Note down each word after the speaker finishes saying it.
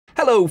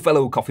Hello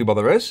fellow coffee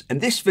botherers. In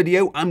this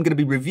video I'm going to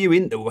be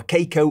reviewing the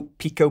Wacaco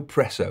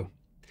Picopresso.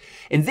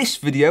 In this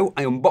video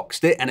I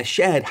unboxed it and I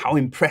shared how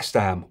impressed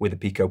I am with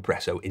the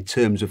Picopresso in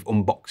terms of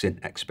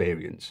unboxing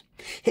experience.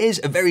 Here's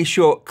a very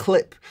short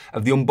clip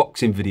of the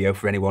unboxing video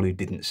for anyone who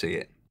didn't see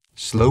it.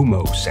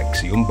 Slow-mo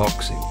sexy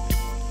unboxing.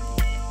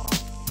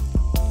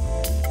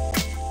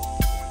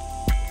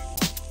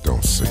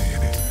 Don't say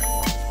anything.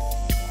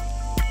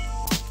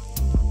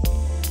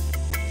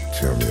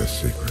 Tell me a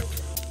secret.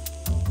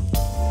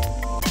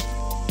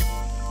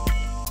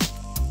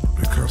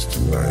 Because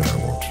tonight I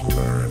want to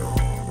learn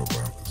all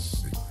about the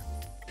secret.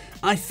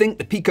 I think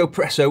the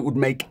Picopresso would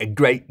make a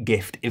great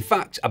gift. In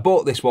fact, I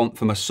bought this one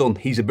for my son.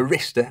 He's a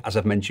barista, as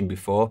I've mentioned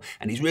before,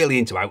 and he's really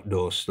into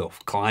outdoor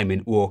stuff,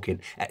 climbing, walking,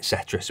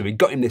 etc. So we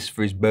got him this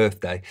for his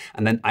birthday,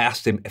 and then I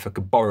asked him if I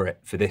could borrow it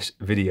for this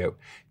video.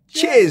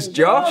 Cheers,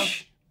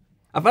 Josh!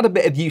 I've had a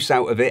bit of use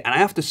out of it, and I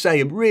have to say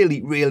I'm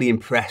really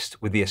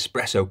impressed with the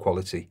espresso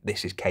quality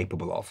this is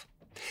capable of.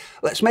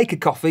 Let's make a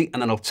coffee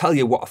and then I'll tell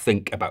you what I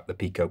think about the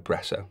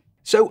Picopresso.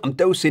 So I'm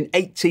dosing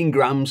 18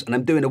 grams and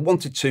I'm doing a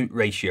 1:2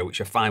 ratio,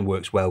 which I find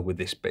works well with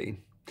this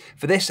bean.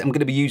 For this, I'm going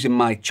to be using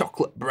my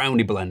chocolate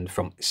brownie blend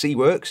from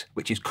Seaworks,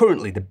 which is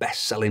currently the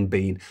best-selling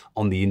bean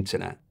on the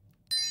internet.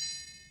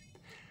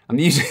 I'm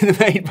using the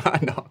Made by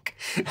Nock.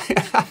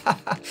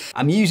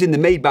 I'm using the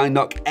Made by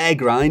Nock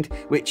Aergrind,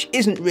 which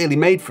isn't really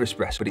made for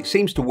espresso, but it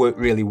seems to work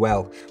really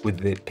well with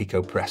the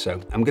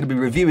Picopresso. I'm going to be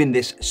reviewing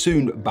this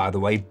soon, by the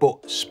way,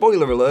 but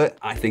spoiler alert,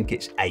 I think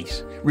it's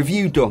ace.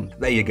 Review done,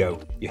 there you go.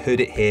 You heard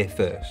it here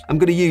first. I'm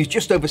going to use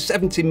just over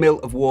 70 ml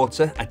of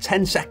water, a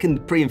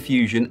 10-second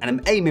pre-infusion, and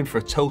I'm aiming for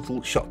a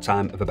total shot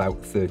time of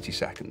about 30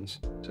 seconds.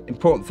 So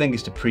important thing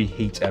is to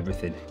preheat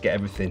everything, get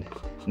everything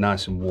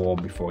nice and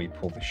warm before you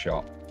pull the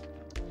shot.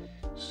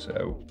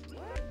 So,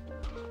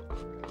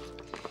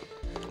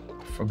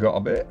 forgot a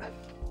bit.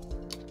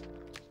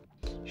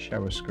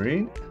 Shower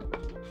screen.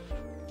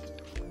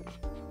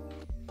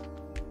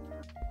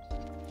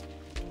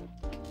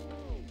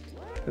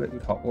 Fill it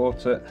with hot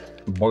water,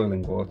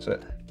 boiling water.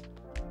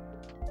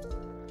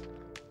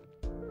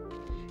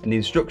 And the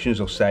instructions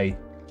will say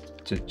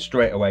to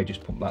straight away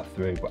just pump that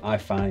through, but I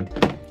find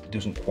it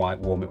doesn't quite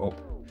warm it up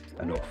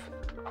enough.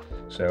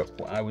 So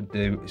what I would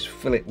do is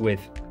fill it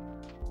with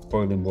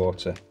boiling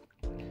water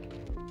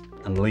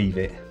and leave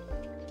it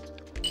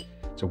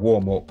to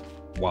warm up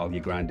while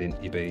you're grinding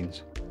your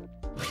beans.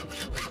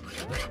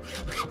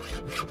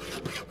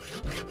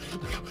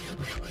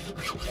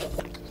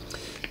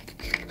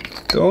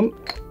 Done.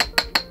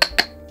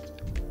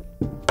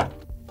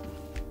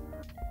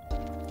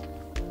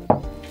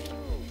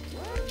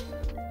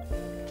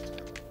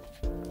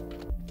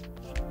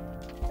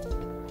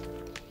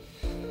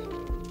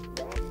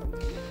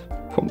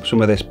 Pump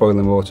some of this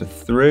boiling water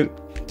through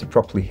to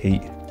properly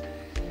heat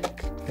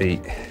the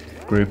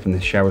group in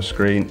the shower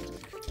screen.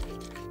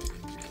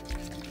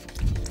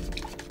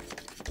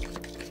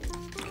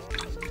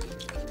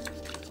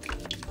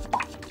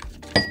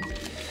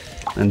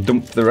 And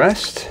dump the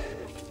rest.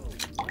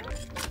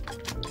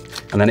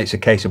 And then it's a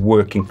case of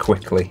working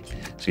quickly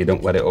so you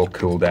don't let it all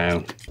cool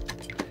down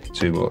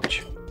too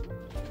much.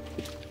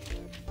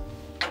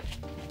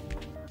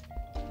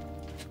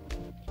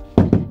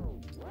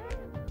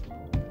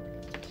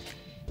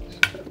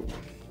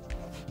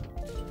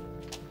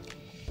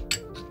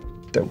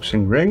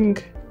 Dosing ring.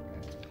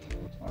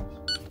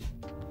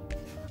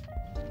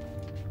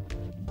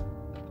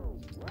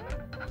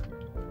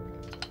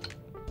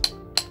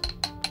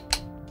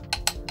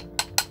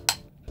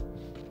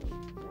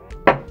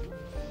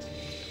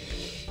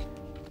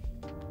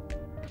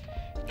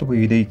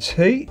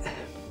 WD-T.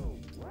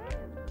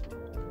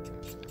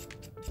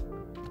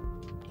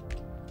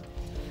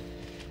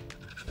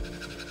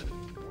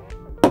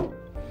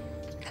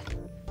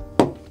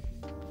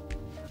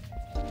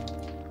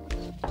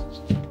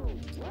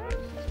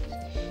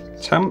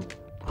 Tamp.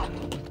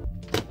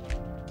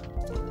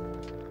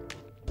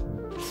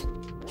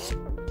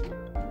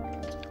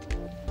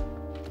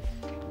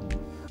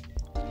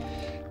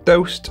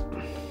 Dosed.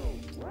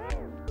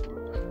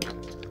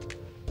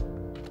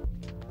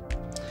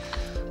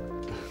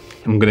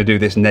 I'm going to do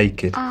this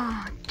naked.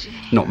 Oh,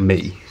 not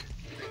me.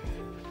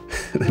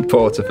 The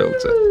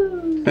portafilter.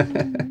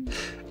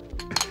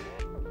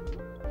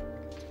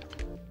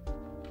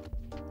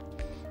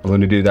 I'll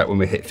only do that when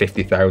we hit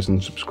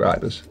 50,000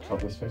 subscribers.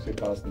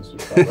 50,000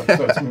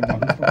 subscribers.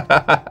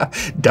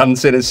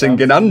 Dancing and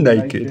singing and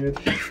naked.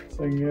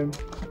 Singing.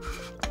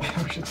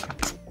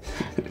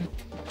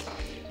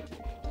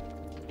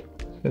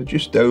 So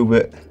just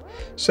over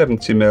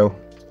 70 ml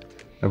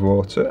of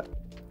water.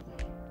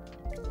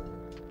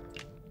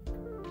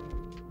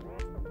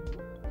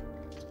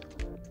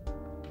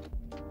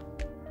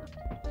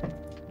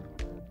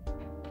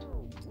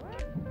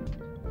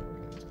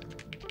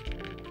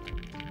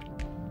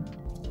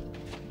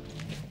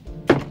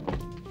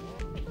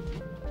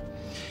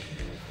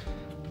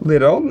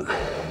 Lid on.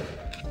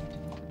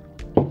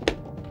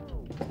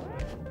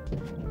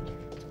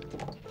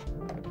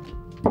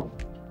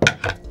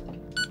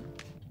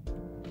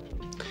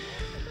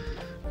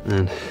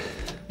 And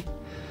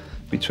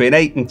between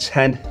 8 and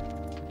 10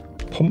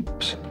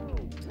 pumps.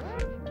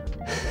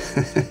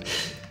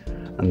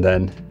 And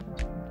then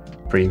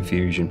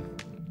pre-infusion.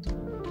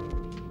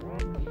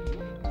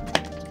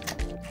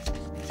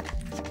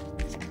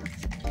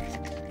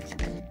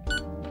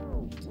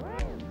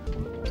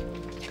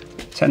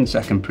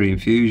 Ten-second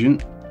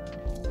pre-infusion.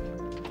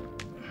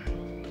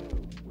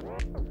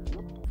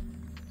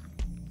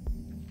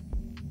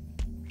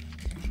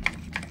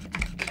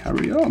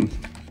 Carry on.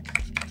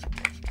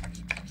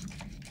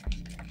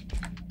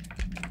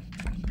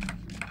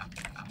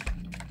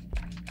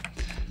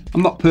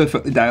 I'm not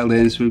perfectly dialed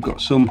in, so we've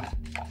got some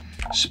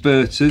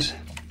spurters,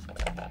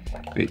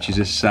 which is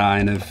a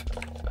sign of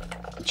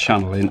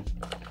channeling.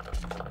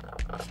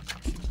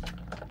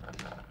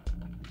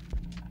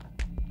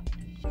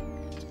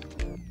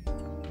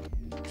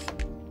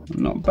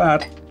 Not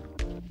bad.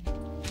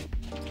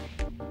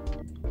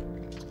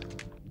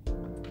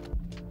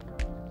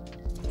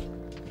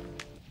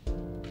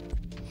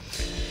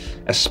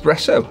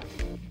 Espresso.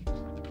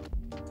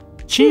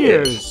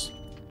 Cheers!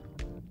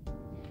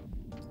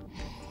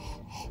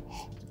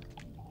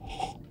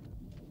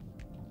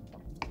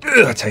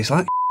 Ugh, it tastes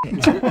like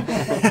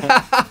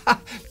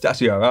it's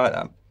actually alright,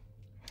 that.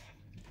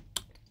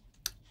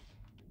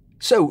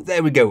 So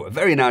there we go, a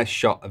very nice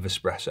shot of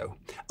espresso.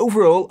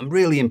 Overall, I'm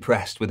really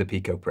impressed with the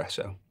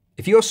Picopresso.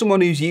 If you're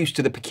someone who's used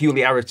to the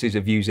peculiarities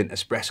of using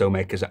espresso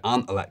makers that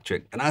aren't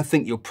electric, then I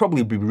think you'll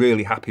probably be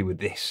really happy with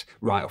this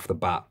right off the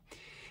bat.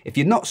 If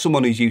you're not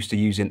someone who's used to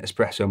using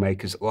espresso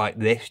makers like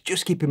this,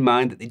 just keep in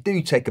mind that they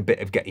do take a bit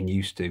of getting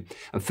used to.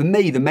 And for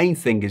me, the main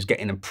thing is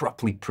getting them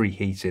properly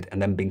preheated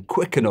and then being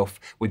quick enough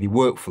with your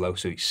workflow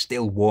so it's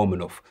still warm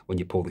enough when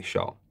you pull the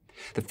shot.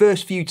 The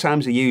first few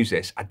times I used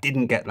this, I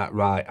didn't get that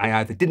right. I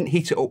either didn't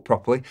heat it up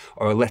properly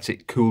or I let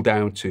it cool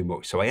down too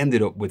much. So I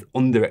ended up with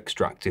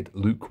under-extracted,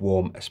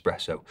 lukewarm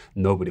espresso.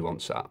 Nobody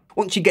wants that.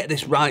 Once you get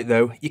this right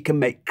though, you can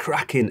make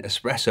cracking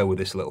espresso with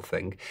this little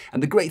thing.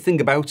 And the great thing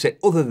about it,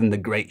 other than the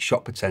great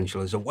shot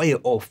potential, is the way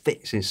it all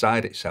fits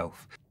inside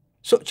itself.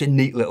 Such a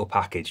neat little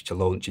package to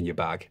launch in your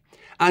bag.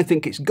 I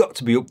think it's got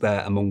to be up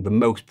there among the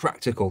most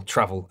practical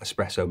travel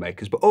espresso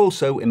makers, but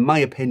also, in my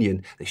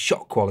opinion, the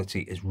shot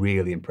quality is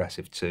really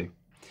impressive too.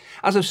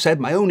 As I've said,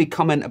 my only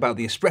comment about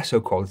the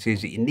espresso quality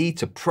is that you need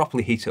to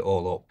properly heat it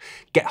all up.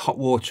 Get hot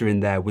water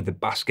in there with the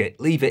basket,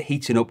 leave it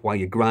heating up while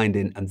you're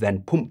grinding, and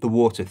then pump the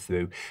water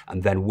through,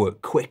 and then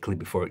work quickly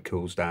before it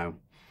cools down.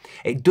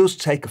 It does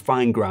take a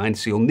fine grind,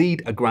 so you'll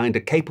need a grinder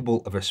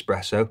capable of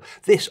espresso.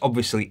 This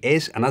obviously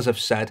is, and as I've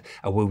said,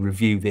 I will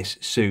review this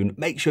soon.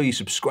 Make sure you're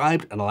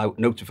subscribed and allow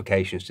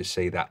notifications to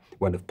see that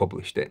when I've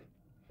published it.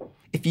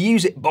 If you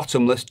use it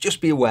bottomless,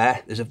 just be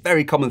aware there's a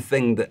very common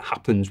thing that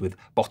happens with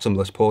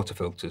bottomless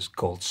portafilters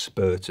called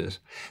spurters.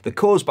 They're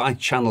caused by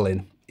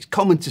channeling. It's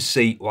common to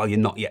see while you're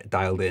not yet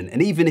dialed in,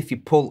 and even if you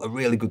pull a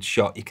really good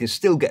shot, you can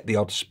still get the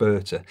odd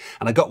spurter.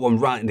 And I got one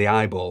right in the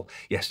eyeball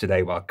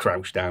yesterday while I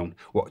crouched down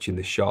watching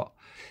the shot.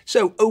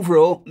 So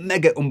overall,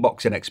 mega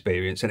unboxing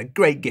experience and a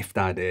great gift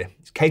idea.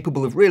 It's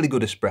capable of really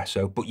good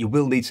espresso, but you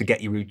will need to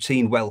get your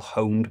routine well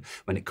honed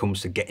when it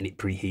comes to getting it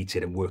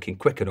preheated and working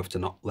quick enough to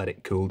not let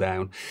it cool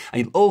down.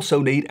 And you'll also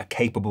need a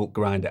capable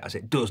grinder, as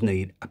it does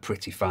need a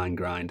pretty fine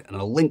grind, and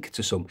I'll link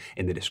to some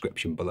in the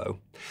description below.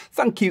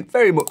 Thank you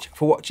very much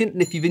for watching,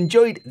 and if you've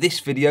enjoyed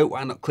this video,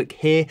 why not click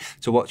here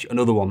to watch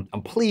another one,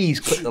 and please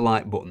click the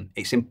like button.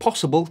 It's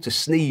impossible to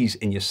sneeze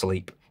in your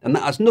sleep. And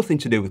that has nothing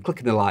to do with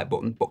clicking the like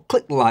button, but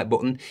click the like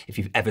button if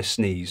you've ever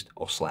sneezed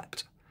or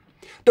slept.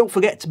 Don't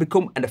forget to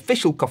become an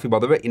official coffee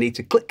botherer. You need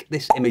to click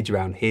this image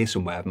around here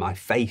somewhere of my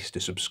face to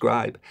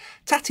subscribe.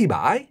 Tatty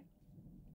Bye.